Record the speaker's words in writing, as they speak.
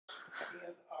and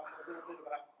a little bit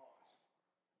about cost.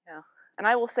 Yeah, and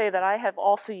I will say that I have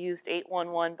also used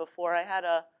 811 before. I had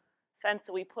a fence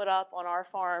that we put up on our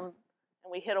farm,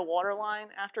 and we hit a water line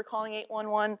after calling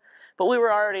 811, but we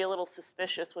were already a little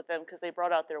suspicious with them because they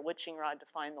brought out their witching rod to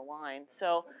find the line.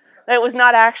 So it was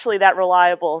not actually that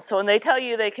reliable. So when they tell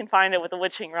you they can find it with a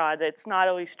witching rod, it's not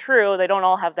always true. They don't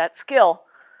all have that skill.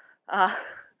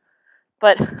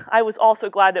 But I was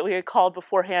also glad that we had called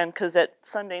beforehand, because at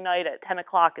Sunday night at 10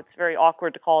 o'clock, it's very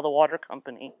awkward to call the water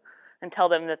company and tell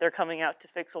them that they're coming out to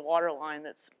fix a water line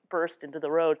that's burst into the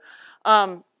road.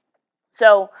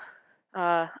 So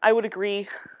I would agree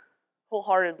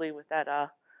wholeheartedly with that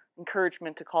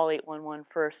encouragement to call 811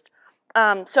 first.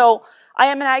 So I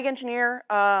am an ag engineer,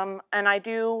 and I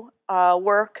do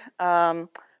work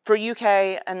for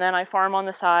UK, and then I farm on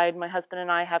the side. My husband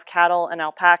and I have cattle and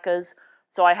alpacas,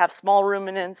 so I have small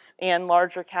ruminants and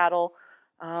larger cattle,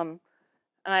 and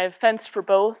I have fenced for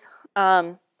both.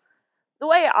 The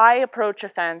way I approach a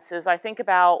fence is I think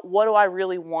about, what do I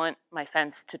really want my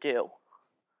fence to do?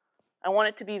 I want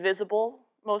it to be visible,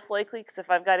 most likely, because if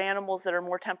I've got animals that are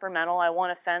more temperamental, I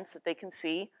want a fence that they can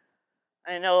see.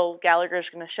 I know Gallagher's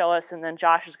going to show us, and then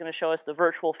Josh is going to show us the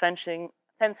virtual fencing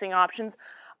options.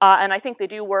 And I think they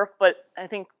do work, but I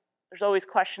think there's always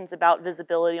questions about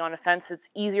visibility on a fence. It's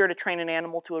easier to train an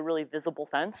animal to a really visible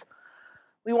fence.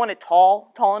 We want it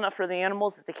tall enough for the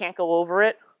animals that they can't go over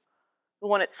it. We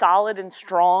want it solid and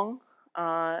strong,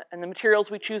 and the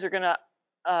materials we choose are going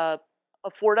to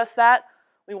afford us that.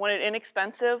 We want it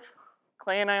inexpensive.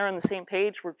 Clay and I are on the same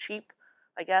page. We're cheap,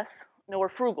 I guess. No, we're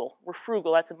frugal. We're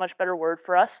frugal. That's a much better word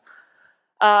for us.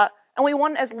 And we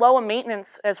want as low a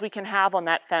maintenance as we can have on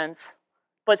that fence,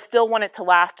 but still want it to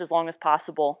last as long as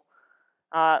possible.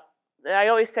 I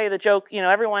always say the joke,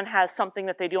 everyone has something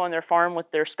that they do on their farm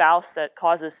with their spouse that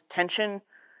causes tension.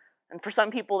 And for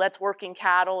some people, that's working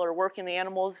cattle or working the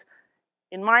animals.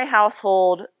 In my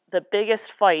household, the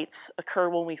biggest fights occur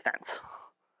when we fence.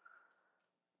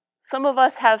 Some of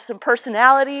us have some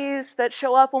personalities that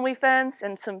show up when we fence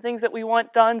and some things that we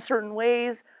want done certain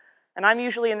ways. And I'm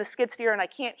usually in the skid steer and I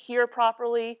can't hear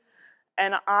properly,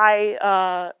 and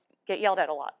I get yelled at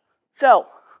a lot. So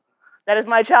that is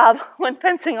my job when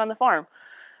fencing on the farm.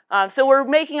 So we're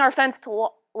making our fence to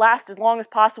last as long as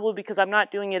possible because I'm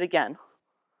not doing it again.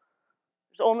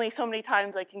 There's only so many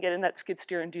times I can get in that skid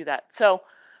steer and do that. So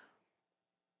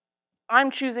I'm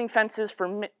choosing fences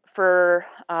for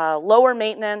lower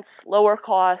maintenance, lower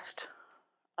cost,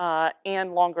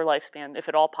 and longer lifespan, if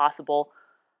at all possible.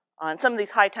 And some of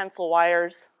these high tensile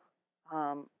wires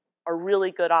are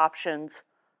really good options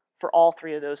for all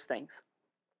three of those things.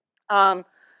 I'm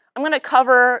going to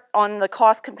cover on the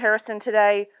cost comparison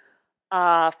today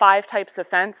 5 types of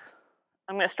fence.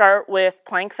 I'm going to start with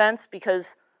plank fence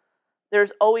because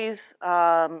there's always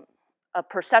a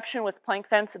perception with plank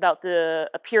fence about the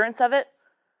appearance of it.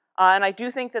 And I do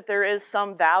think that there is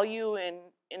some value in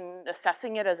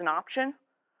assessing it as an option.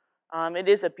 It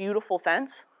is a beautiful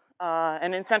fence.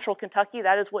 And in central Kentucky,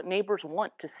 that is what neighbors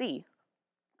want to see.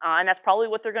 And that's probably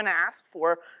what they're going to ask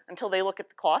for until they look at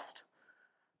the cost.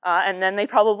 And then they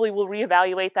probably will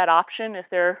reevaluate that option if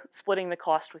they're splitting the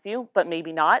cost with you, but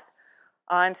maybe not.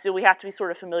 And so we have to be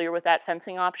sort of familiar with that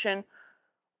fencing option.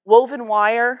 Woven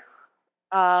wire,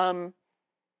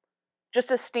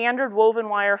 just a standard woven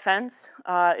wire fence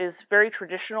is very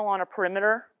traditional on a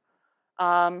perimeter.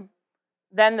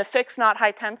 Then the fixed, not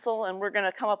high tensile, and we're going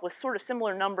to come up with sort of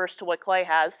similar numbers to what Clay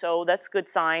has, so that's a good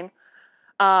sign.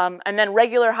 And then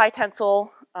regular high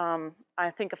tensile,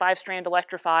 I think a 5-strand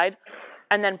electrified,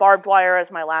 and then barbed wire as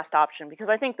my last option, because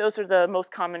I think those are the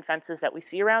most common fences that we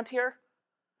see around here.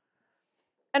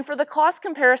 And for the cost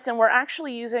comparison, we're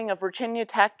actually using a Virginia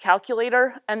Tech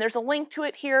calculator, and there's a link to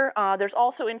it here. There's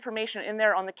also information in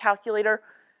there on the calculator.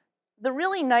 The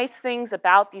really nice things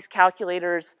about these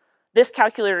calculators, this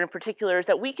calculator in particular, is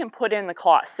that we can put in the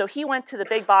costs. So he went to the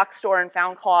big box store and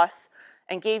found costs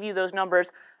and gave you those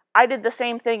numbers. I did the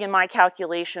same thing in my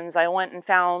calculations. I went and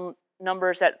found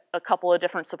numbers at a couple of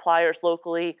different suppliers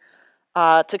locally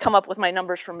to come up with my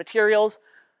numbers for materials.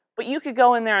 But you could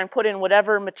go in there and put in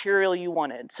whatever material you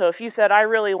wanted. So if you said, I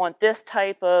really want this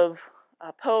type of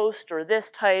post or this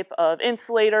type of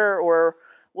insulator or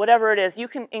whatever it is, you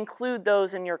can include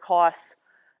those in your costs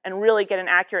and really get an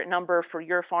accurate number for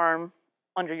your farm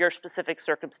under your specific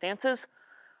circumstances.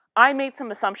 I made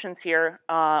some assumptions here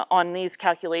on these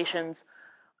calculations.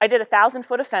 I did 1,000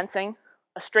 foot of fencing,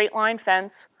 a straight line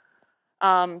fence.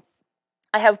 I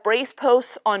have brace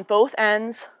posts on both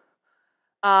ends.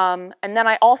 And then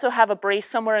I also have a brace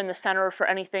somewhere in the center for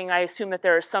anything. I assume that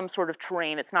there is some sort of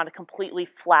terrain. It's not a completely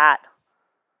flat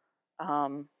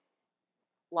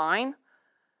line,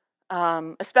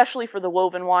 especially for the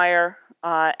woven wire,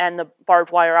 and the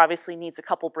barbed wire obviously needs a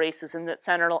couple braces in the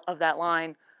center of that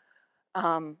line.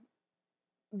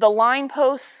 The line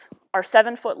posts are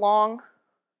 7 foot long,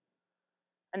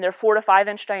 and they're 4 to 5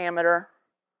 inch diameter,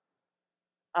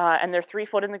 and they're 3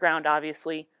 foot in the ground,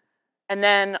 obviously. And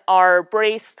then our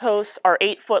brace posts are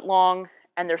 8 foot long,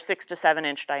 and they're 6 to 7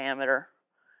 inch diameter.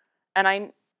 And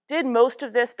I did most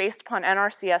of this based upon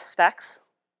NRCS specs.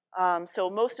 So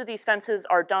most of these fences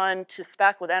are done to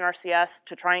spec with NRCS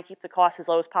to try and keep the cost as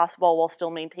low as possible while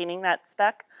still maintaining that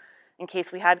spec in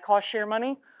case we had cost share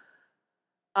money.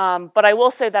 But I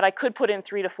will say that I could put in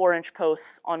 3 to 4 inch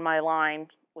posts on my line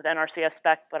with NRCS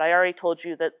spec, but I already told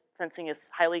you that fencing is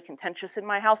highly contentious in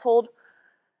my household,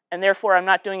 and therefore I'm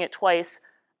not doing it twice,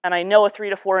 and I know a 3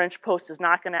 to 4 inch post is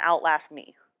not going to outlast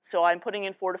me. So I'm putting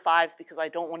in 4 to 5s because I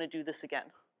don't want to do this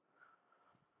again.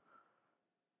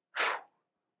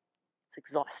 It's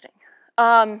exhausting.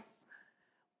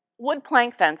 Wood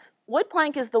plank fence. Wood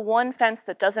plank is the one fence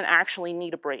that doesn't actually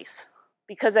need a brace,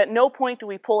 because at no point do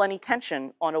we pull any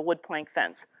tension on a wood plank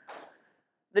fence.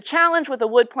 The challenge with a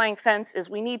wood plank fence is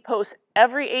we need posts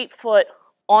every 8 foot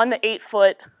on the 8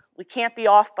 foot. We can't be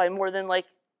off by more than like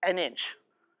an inch,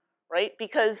 right?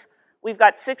 Because we've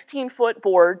got 16 foot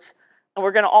boards and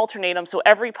we're going to alternate them, so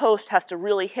every post has to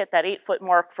really hit that 8 foot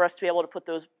mark for us to be able to put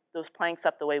those planks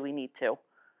up the way we need to.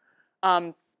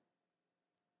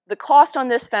 The cost on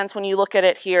this fence, when you look at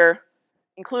it here,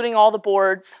 including all the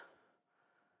boards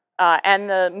and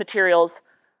the materials,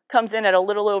 comes in at a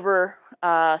little over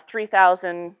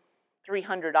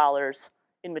 $3,300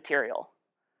 in material.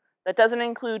 That doesn't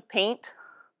include paint.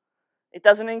 It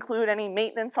doesn't include any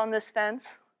maintenance on this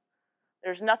fence.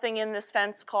 There's nothing in this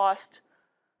fence cost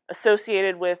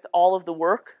associated with all of the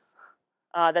work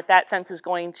that fence is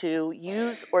going to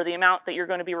use, or the amount that you're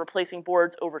going to be replacing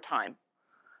boards over time.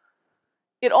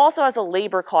 It also has a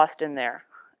labor cost in there,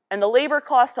 and the labor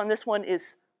cost on this one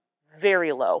is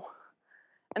very low.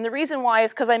 And the reason why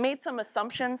is because I made some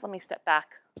assumptions. Let me step back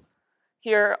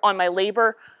here on my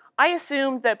labor. I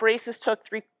assumed that braces took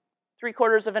three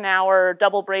quarters of an hour,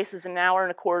 double braces an hour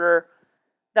and a quarter,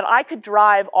 that I could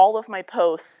drive all of my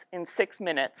posts in 6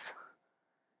 minutes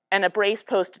and a brace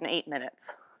post in 8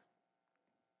 minutes.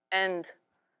 And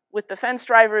with the fence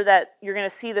driver that you're going to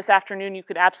see this afternoon, you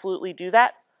could absolutely do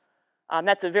that.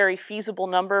 That's a very feasible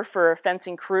number for a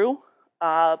fencing crew.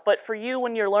 But for you,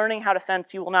 when you're learning how to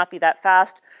fence, you will not be that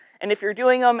fast. And if you're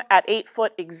doing them at 8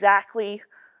 foot exactly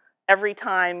every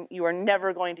time, you are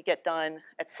never going to get done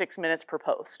at 6 minutes per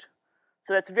post.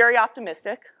 So that's very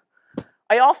optimistic.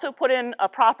 I also put in a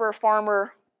proper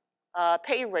farmer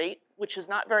pay rate, which is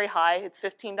not very high. It's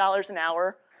 $15 an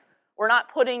hour. We're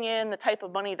not putting in the type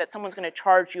of money that someone's going to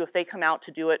charge you if they come out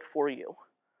to do it for you.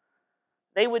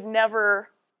 They would never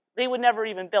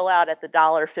even bill out at the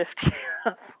 $1.50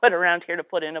 a foot around here to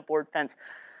put in a board fence.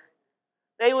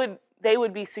 They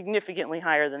would be significantly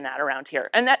higher than that around here.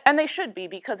 And they should be,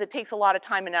 because it takes a lot of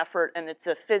time and effort, and it's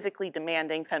a physically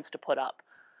demanding fence to put up.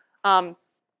 And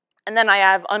then I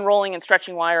have unrolling and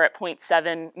stretching wire at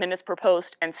 0.7 minutes per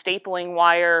post, and stapling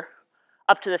wire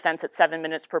up to the fence at 7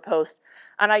 minutes per post.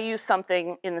 And I use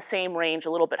something in the same range, a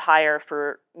little bit higher,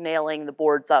 for nailing the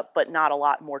boards up, but not a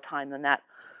lot more time than that.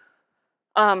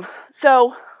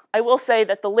 So I will say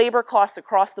that the labor costs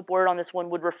across the board on this one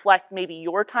would reflect maybe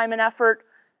your time and effort,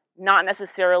 not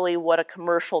necessarily what a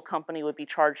commercial company would be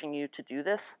charging you to do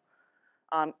this.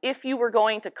 If you were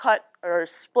going to cut or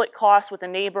split costs with a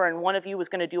neighbor and one of you was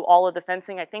going to do all of the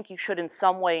fencing, I think you should in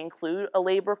some way include a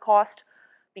labor cost,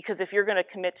 because if you're going to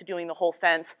commit to doing the whole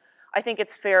fence, I think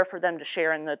it's fair for them to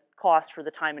share in the cost for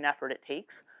the time and effort it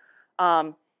takes.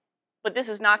 But this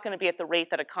is not going to be at the rate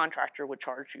that a contractor would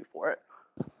charge you for it.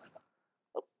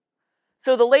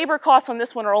 So the labor costs on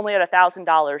this one are only at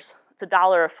 $1,000. It's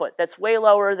 $1 a foot. That's way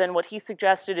lower than what he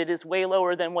suggested. It is way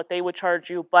lower than what they would charge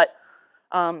you, but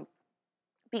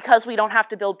because we don't have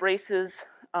to build braces,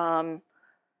 and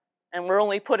we're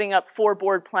only putting up 4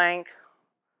 board plank,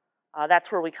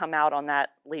 that's where we come out on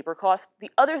that labor cost. The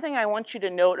other thing I want you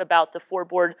to note about the 4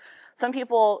 board, some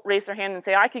people raise their hand and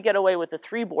say, I could get away with a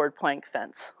 3 board plank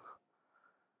fence.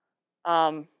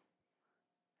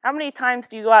 How many times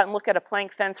do you go out and look at a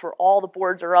plank fence where all the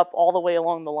boards are up all the way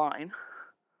along the line?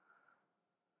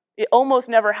 It almost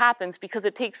never happens because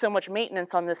it takes so much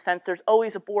maintenance on this fence. There's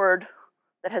always a board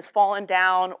that has fallen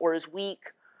down or is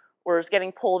weak or is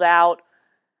getting pulled out.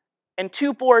 And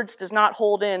 2 boards does not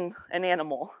hold in an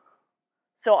animal.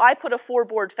 So I put a 4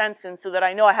 board fence in so that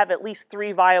I know I have at least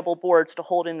 3 viable boards to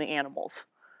hold in the animals.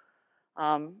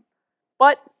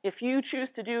 But if you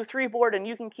choose to do 3 board and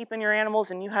you can keep in your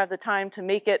animals and you have the time to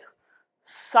make it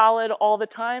solid all the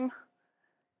time,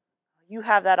 you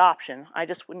have that option. I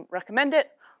just wouldn't recommend it.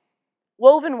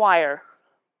 Woven wire.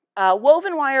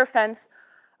 Woven wire fence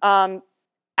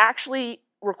actually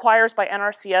requires by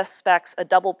NRCS specs a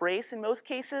double brace in most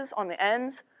cases on the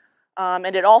ends,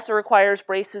 and it also requires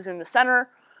braces in the center.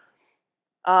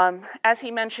 As he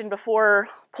mentioned before,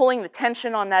 pulling the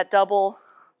tension on that double.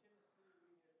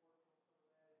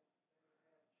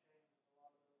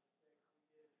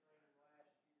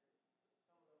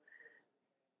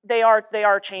 They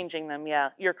are changing them, yeah,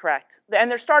 you're correct. And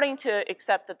they're starting to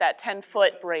accept that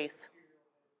 10-foot brace.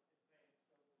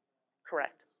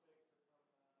 Correct.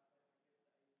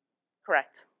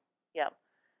 Correct, yeah.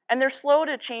 And they're slow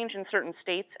to change in certain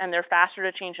states, and they're faster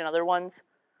to change in other ones.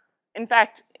 In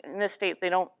fact, in this state, they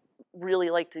don't really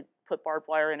like to put barbed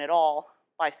wire in at all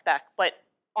by spec, but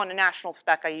on a national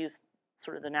spec, I use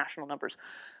sort of the national numbers.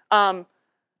 But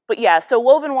yeah, so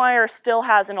woven wire still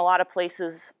has in a lot of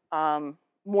places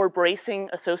more bracing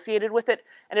associated with it,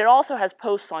 and it also has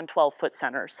posts on 12-foot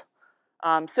centers.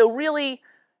 So really,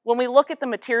 when we look at the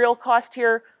material cost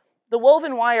here, the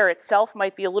woven wire itself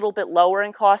might be a little bit lower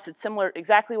in cost. It's similar,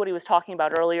 exactly what he was talking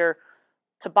about earlier.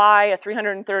 To buy a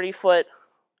 330-foot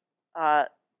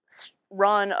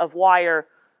run of wire,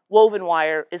 woven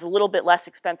wire, is a little bit less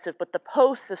expensive, but the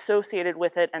posts associated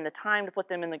with it and the time to put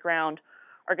them in the ground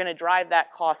are going to drive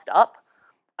that cost up.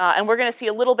 And we're going to see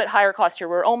a little bit higher cost here.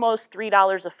 We're almost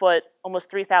 $3 a foot,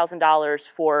 almost $3,000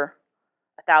 for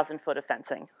 1,000 foot of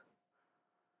fencing.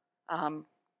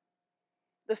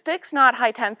 The fixed knot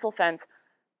high tensile fence,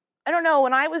 I don't know,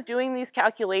 when I was doing these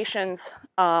calculations,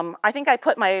 I think I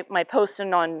put my posts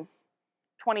in on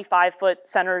 25-foot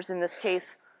centers in this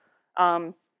case.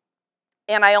 And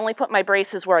I only put my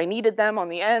braces where I needed them on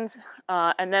the ends.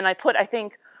 And then I put, I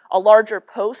think, a larger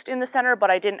post in the center,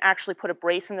 but I didn't actually put a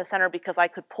brace in the center because I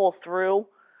could pull through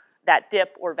that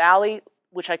dip or valley,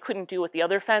 which I couldn't do with the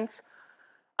other fence.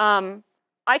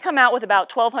 I come out with about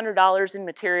 $1,200 in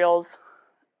materials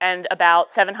and about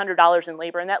 $700 in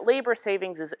labor. And that labor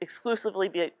savings is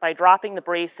exclusively by dropping the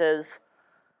braces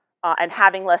and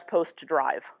having less posts to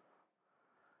drive.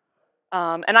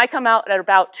 And I come out at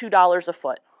about $2 a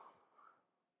foot.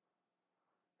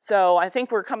 So I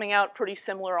think we're coming out pretty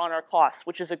similar on our costs,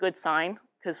 which is a good sign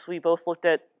because we both looked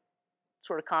at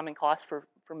sort of common costs for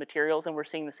materials and we're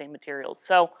seeing the same materials.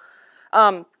 So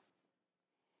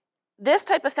this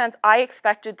type of fence I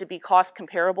expected to be cost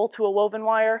comparable to a woven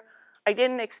wire. I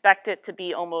didn't expect it to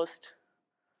be almost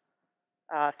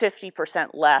 50%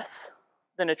 less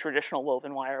than a traditional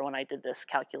woven wire when I did this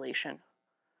calculation.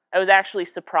 I was actually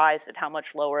surprised at how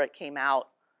much lower it came out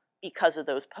because of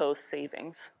those post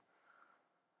savings.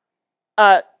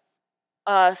 An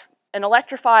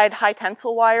electrified high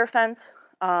tensile wire fence.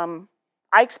 I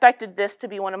expected this to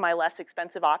be one of my less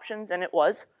expensive options, and it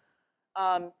was.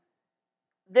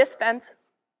 This fence,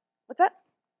 what's that?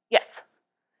 Yes.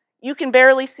 You can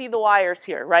barely see the wires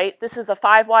here, right? This is a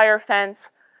 5-wire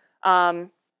fence.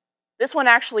 This one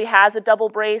actually has a double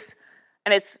brace,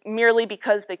 and it's merely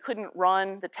because they couldn't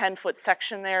run the 10-foot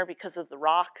section there because of the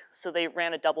rock, so they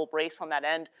ran a double brace on that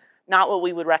end. Not what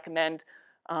we would recommend,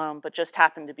 but just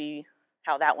happened to be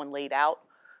how that one laid out.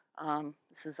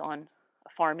 This is on a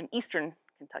farm in eastern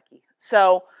Kentucky.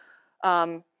 So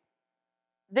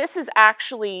this is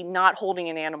actually not holding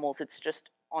in animals, it's just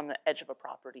on the edge of a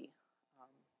property.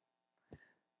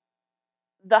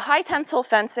 The high tensile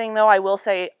fencing, though, I will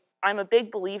say, I'm a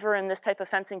big believer in this type of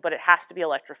fencing, but it has to be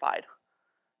electrified.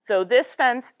 So this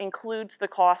fence includes the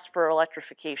cost for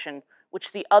electrification,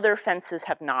 which the other fences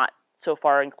have not so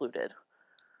far included.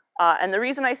 And the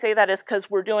reason I say that is because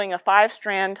we're doing a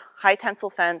 5-strand high tensile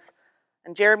fence,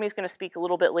 and Jeremy's going to speak a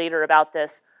little bit later about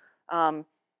this.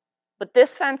 But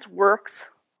this fence works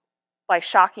by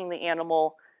shocking the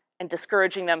animal and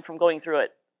discouraging them from going through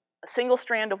it. A single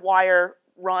strand of wire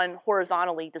run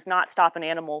horizontally does not stop an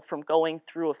animal from going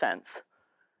through a fence.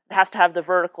 It has to have the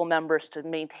vertical members to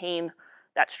maintain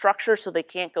that structure so they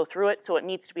can't go through it, so it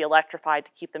needs to be electrified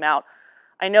to keep them out.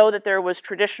 I know that there was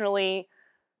traditionally,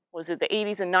 was it the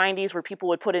 80s and 90s, where people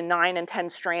would put in 9 and 10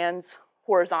 strands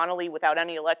horizontally without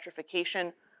any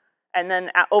electrification, and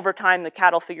then over time the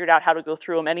cattle figured out how to go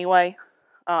through them anyway.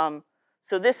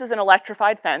 So this is an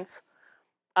electrified fence.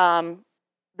 The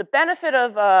benefit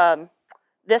of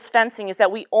this fencing is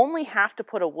that we only have to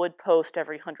put a wood post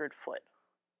every 100 foot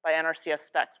by NRCS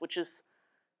specs, which is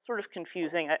sort of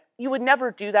confusing. You would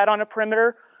never do that on a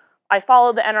perimeter. I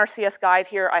follow the NRCS guide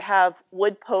here. I have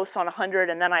wood posts on 100,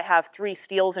 and then I have 3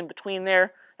 steels in between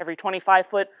there every 25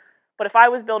 foot. But if I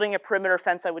was building a perimeter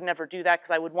fence, I would never do that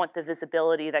because I would want the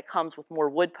visibility that comes with more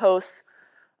wood posts.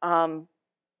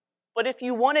 But if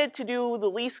you wanted to do the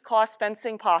least cost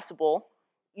fencing possible,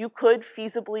 you could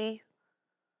feasibly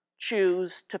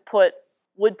choose to put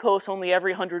wood posts only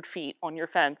every 100 feet on your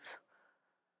fence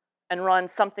and run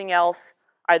something else,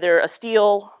 either a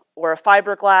steel or a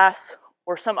fiberglass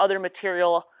or some other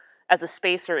material as a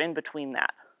spacer in between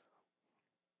that.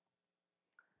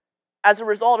 As a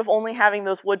result of only having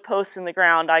those wood posts in the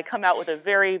ground, I come out with a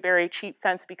very, very cheap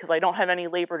fence because I don't have any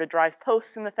labor to drive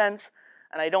posts in the fence,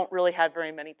 and I don't really have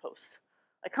very many posts.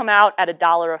 I come out at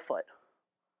 $1 a foot,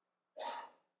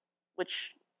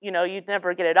 which, you know, you'd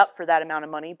never get it up for that amount of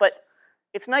money, but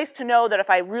it's nice to know that if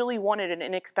I really wanted an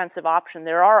inexpensive option,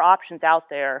 there are options out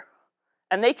there,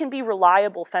 and they can be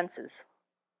reliable fences.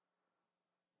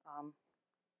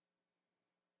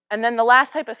 And then the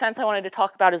last type of fence I wanted to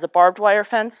talk about is a barbed wire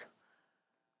fence.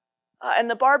 And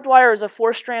the barbed wire is a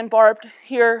 4-strand barbed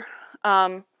here.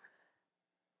 And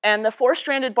the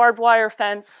 4-stranded barbed wire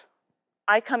fence,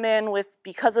 I come in with,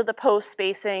 because of the post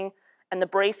spacing and the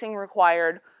bracing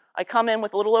required, I come in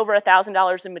with a little over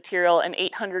 $1,000 in material and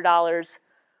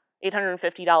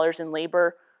 $850 in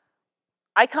labor.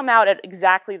 I come out at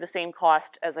exactly the same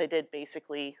cost as I did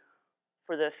basically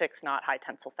for the fixed knot high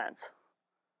tensile fence.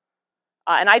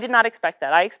 And I did not expect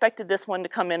that. I expected this one to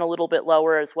come in a little bit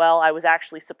lower as well. I was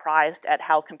actually surprised at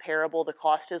how comparable the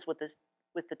cost is with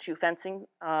the two fencing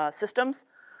systems.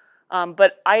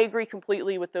 But I agree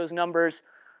completely with those numbers.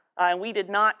 And we did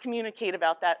not communicate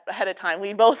about that ahead of time.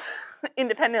 We both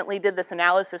independently did this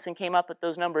analysis and came up with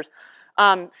those numbers.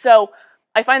 So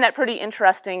I find that pretty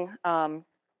interesting to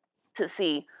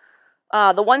see.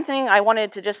 The one thing I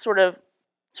wanted to just sort of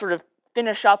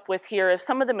finish up with here is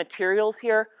some of the materials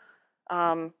here.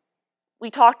 We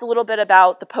talked a little bit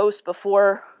about the post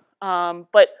before,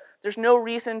 but there's no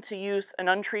reason to use an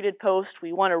untreated post.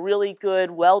 We want a really good,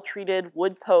 well-treated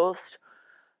wood post.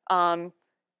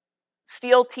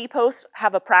 Steel T-posts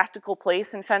have a practical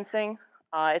place in fencing.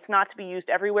 It's not to be used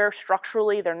everywhere.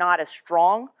 Structurally, they're not as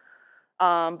strong,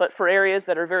 but for areas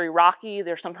that are very rocky,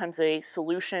 they're sometimes a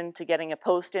solution to getting a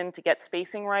post in to get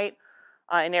spacing right.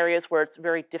 In areas where it's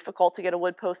very difficult to get a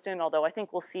wood post in, although I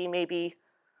think we'll see maybe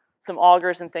some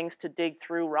augers and things to dig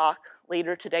through rock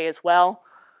later today as well.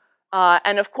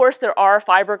 And of course, there are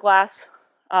fiberglass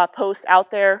posts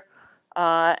out there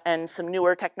and some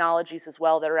newer technologies as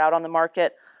well that are out on the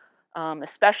market,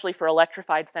 especially for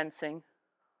electrified fencing.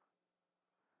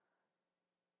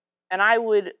 And I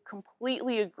would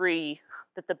completely agree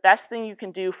that the best thing you can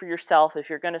do for yourself if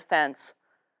you're going to fence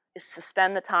is to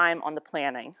spend the time on the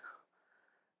planning.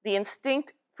 The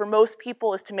instinct for most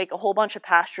people is to make a whole bunch of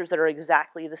pastures that are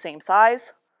exactly the same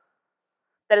size.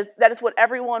 That is what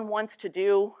everyone wants to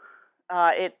do.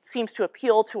 It seems to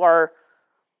appeal to our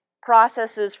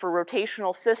processes for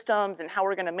rotational systems and how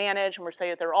we're going to manage, and we're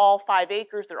saying that they're all 5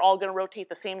 acres, they're all going to rotate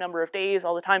the same number of days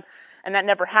all the time, and that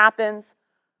never happens.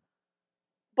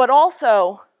 But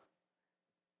also,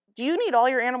 do you need all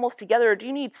your animals together, or do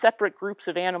you need separate groups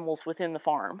of animals within the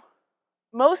farm?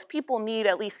 Most people need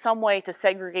at least some way to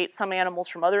segregate some animals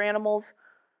from other animals.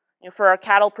 You know, for our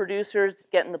cattle producers,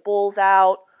 getting the bulls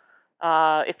out.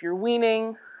 If you're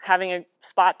weaning, having a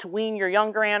spot to wean your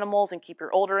younger animals and keep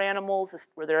your older animals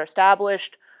where they're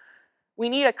established. We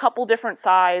need a couple different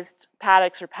sized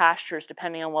paddocks or pastures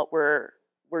depending on what we're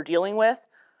dealing with.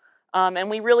 And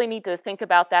we really need to think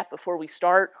about that before we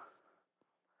start.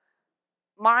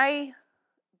 My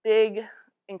big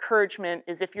encouragement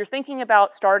is if you're thinking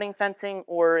about starting fencing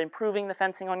or improving the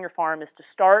fencing on your farm is to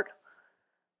start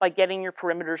by getting your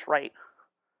perimeters right.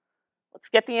 Let's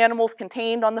get the animals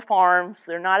contained on the farm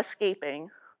so they're not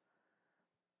escaping.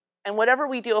 And whatever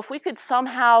we do, if we could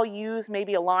somehow use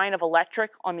maybe a line of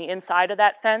electric on the inside of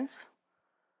that fence,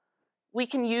 we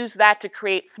can use that to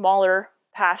create smaller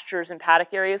pastures and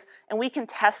paddock areas, and we can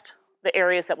test the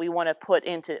areas that we want to put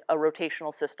into a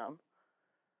rotational system.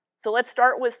 So let's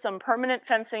start with some permanent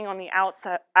fencing on the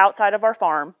outside of our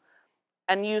farm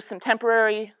and use some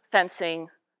temporary fencing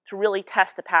to really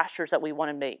test the pastures that we want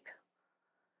to make.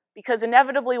 Because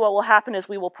inevitably what will happen is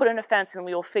we will put in a fence and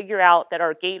we will figure out that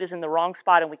our gate is in the wrong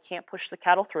spot and we can't push the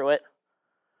cattle through it.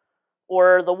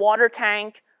 Or the water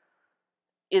tank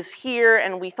is here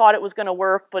and we thought it was going to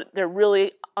work, but they're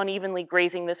really unevenly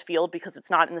grazing this field because it's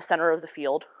not in the center of the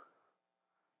field.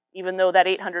 Even though that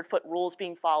 800-foot rule is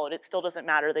being followed, it still doesn't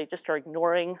matter. They just are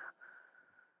ignoring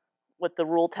what the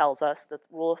rule tells us, the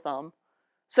rule of thumb.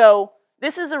 So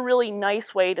this is a really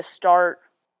nice way to start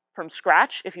from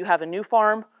scratch if you have a new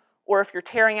farm, or if you're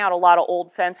tearing out a lot of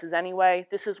old fences anyway.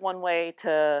 This is one way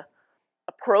to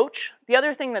approach. The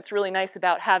other thing that's really nice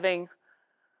about having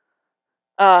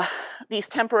these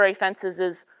temporary fences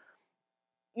is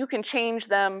you can change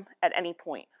them at any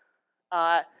point.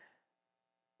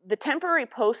 The temporary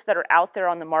posts that are out there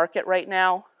on the market right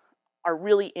now are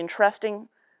really interesting.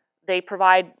 They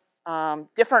provide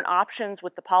different options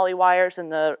with the poly wires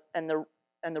and the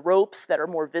ropes that are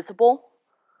more visible.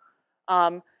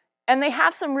 And they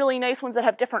have some really nice ones that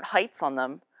have different heights on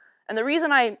them. And the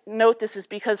reason I note this is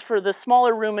because for the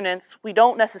smaller ruminants, we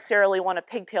don't necessarily want a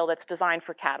pigtail that's designed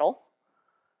for cattle.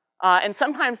 And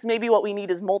sometimes maybe what we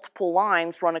need is multiple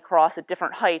lines run across at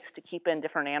different heights to keep in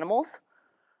different animals.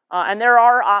 And there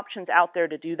are options out there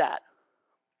to do that.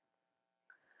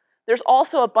 There's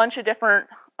also a bunch of different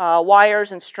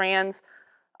wires and strands,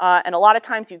 and a lot of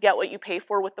times you get what you pay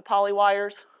for with the poly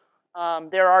wires.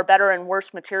 There are better and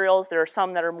worse materials. There are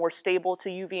some that are more stable to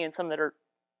UV and some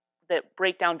that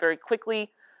break down very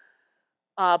quickly.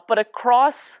 But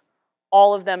across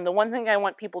all of them, the one thing I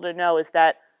want people to know is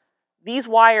that these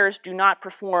wires do not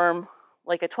perform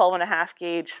like a 12.5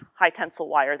 gauge high tensile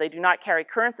wire. They do not carry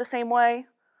current the same way.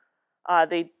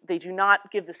 They do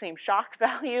not give the same shock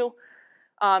value.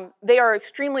 They are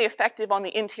extremely effective on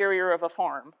the interior of a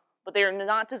farm, but they are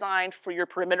not designed for your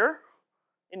perimeter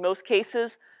in most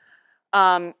cases.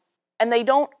 And they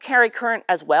don't carry current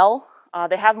as well.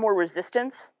 They have more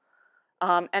resistance.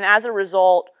 And as a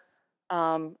result,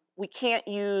 we can't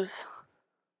use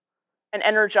an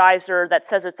energizer that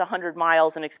says it's 100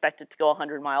 miles and expect it to go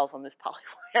 100 miles on this poly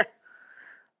wire.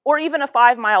 Or even a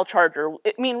 5-mile charger.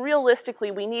 I mean, realistically,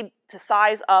 we need to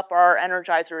size up our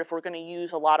energizer if we're going to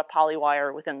use a lot of poly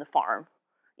wire within the farm,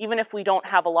 even if we don't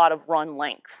have a lot of run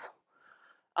lengths.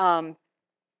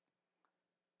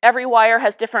 Every wire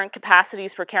has different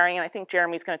capacities for carrying, and I think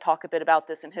Jeremy's going to talk a bit about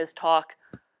this in his talk.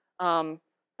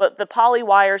 But the poly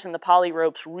wires and the poly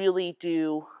ropes really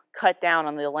do cut down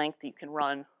on the length that you can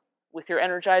run with your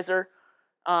energizer.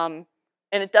 And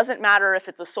it doesn't matter if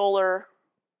it's a solar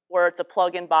or it's a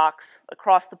plug-in box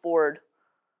across the board.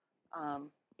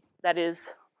 That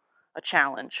is a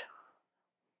challenge.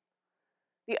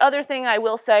 The other thing I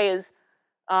will say is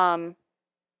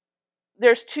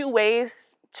there's 2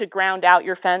 ways to ground out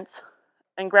your fence,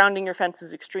 and grounding your fence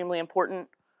is extremely important.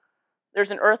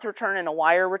 There's an earth return and a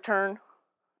wire return.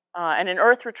 And an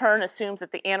earth return assumes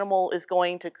that the animal is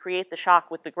going to create the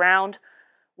shock with the ground,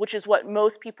 which is what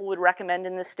most people would recommend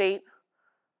in this state.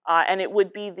 And it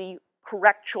would be the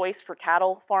correct choice for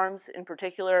cattle farms in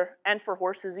particular, and for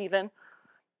horses even.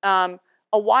 A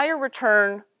wire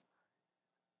return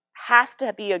has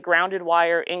to be a grounded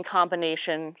wire in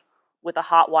combination with a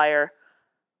hot wire.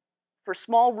 For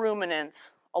small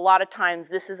ruminants, a lot of times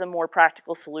this is a more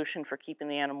practical solution for keeping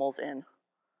the animals in.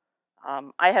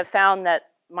 I have found that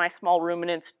my small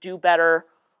ruminants do better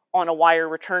on a wire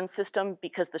return system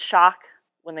because the shock,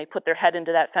 when they put their head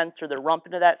into that fence or their rump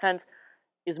into that fence,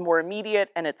 is more immediate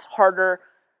and it's harder,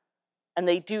 and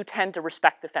they do tend to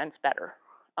respect the fence better.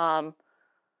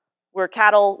 Where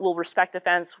cattle will respect a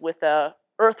fence with a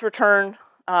earth return,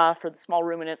 for the small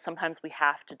ruminants, sometimes we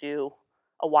have to do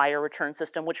a wire return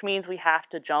system, which means we have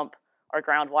to jump our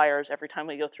ground wires every time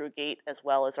we go through a gate, as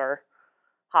well as our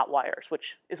hot wires,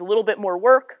 which is a little bit more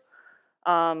work,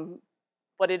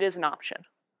 but it is an option.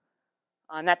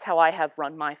 And that's how I have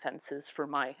run my fences for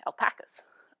my alpacas.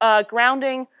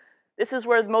 Grounding, this is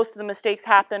where most of the mistakes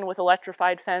happen with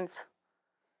electrified fence.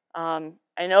 I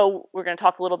know we're going to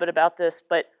talk a little bit about this,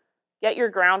 but get your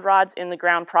ground rods in the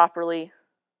ground properly.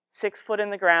 6 foot in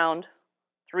the ground,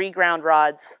 3 ground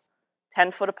rods,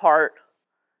 10 foot apart,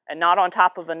 and not on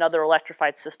top of another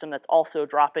electrified system that's also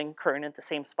dropping current at the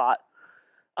same spot.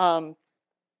 And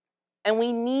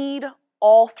we need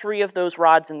all 3 of those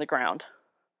rods in the ground.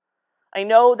 I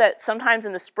know that sometimes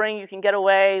in the spring you can get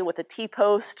away with a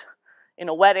T-post in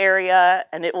a wet area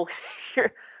and it will hit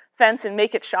your fence and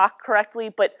make it shock correctly,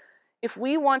 but if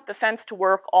we want the fence to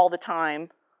work all the time,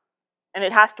 and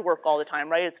it has to work all the time,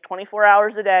 right? It's 24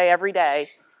 hours a day, every day.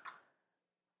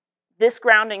 This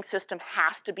grounding system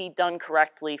has to be done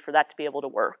correctly for that to be able to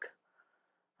work.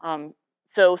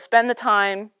 So spend the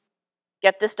time,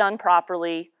 get this done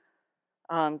properly,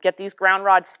 get these ground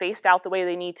rods spaced out the way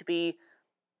they need to be,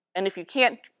 and if you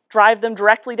can't drive them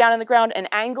directly down in the ground, an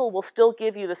angle will still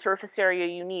give you the surface area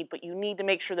you need, but you need to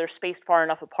make sure they're spaced far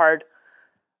enough apart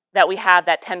that we have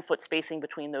that 10-foot spacing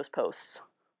between those posts.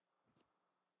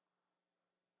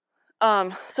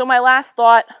 So my last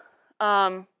thought,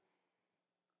 I'm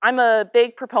a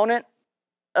big proponent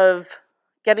of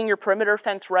getting your perimeter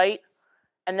fence right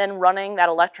and then running that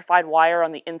electrified wire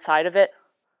on the inside of it.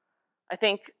 I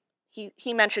think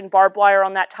he mentioned barbed wire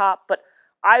on that top, but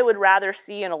I would rather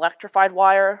see an electrified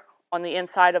wire on the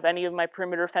inside of any of my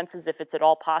perimeter fences if it's at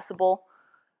all possible.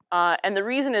 And the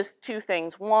reason is 2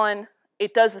 things. One,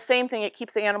 it does the same thing. It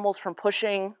keeps the animals from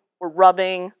pushing or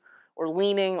rubbing or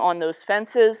leaning on those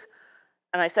fences.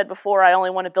 And I said before, I only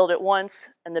want to build it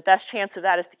once, and the best chance of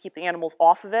that is to keep the animals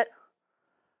off of it.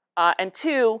 And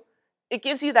two, it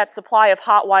gives you that supply of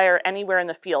hot wire anywhere in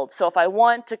the field. So if I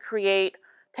want to create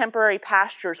temporary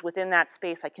pastures within that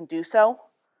space, I can do so.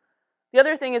 The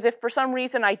other thing is if for some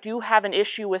reason I do have an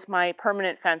issue with my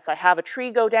permanent fence, I have a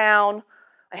tree go down,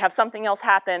 I have something else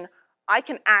happen, I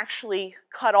can actually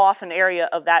cut off an area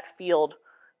of that field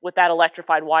with that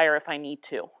electrified wire if I need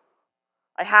to.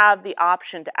 I have the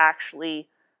option to actually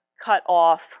cut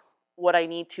off what I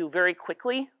need to very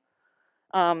quickly.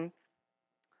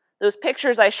 Those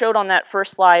pictures I showed on that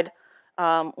first slide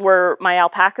were my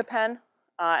alpaca pen,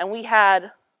 and we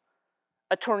had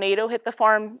a tornado hit the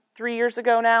farm 3 years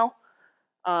ago now.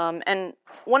 And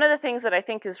one of the things that I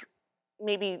think is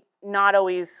maybe not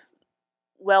always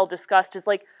well discussed is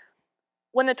like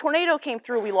when the tornado came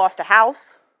through, we lost a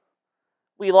house.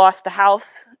 We lost the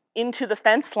house into the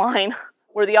fence line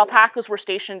where the alpacas were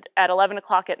stationed at 11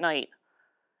 o'clock at night.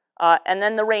 And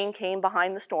then the rain came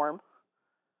behind the storm.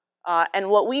 And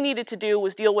what we needed to do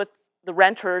was deal with the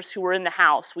renters who were in the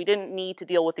house. We didn't need to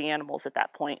deal with the animals at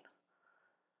that point.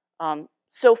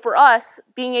 So for us,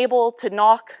 being able to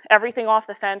knock everything off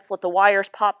the fence, let the wires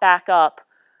pop back up,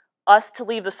 us to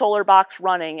leave the solar box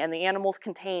running and the animals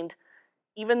contained,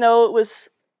 even though it was,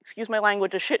 excuse my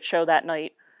language, a shit show that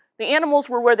night, the animals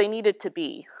were where they needed to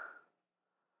be.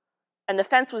 And the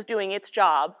fence was doing its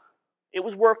job. It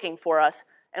was working for us.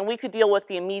 And we could deal with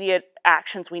the immediate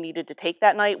actions we needed to take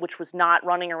that night, which was not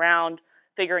running around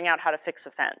figuring out how to fix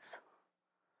a fence.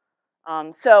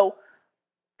 So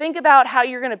think about how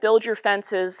you're going to build your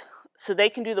fences so they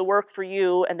can do the work for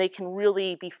you and they can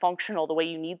really be functional the way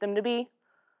you need them to be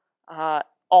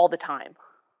all the time.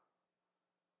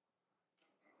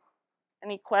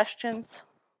 Any questions?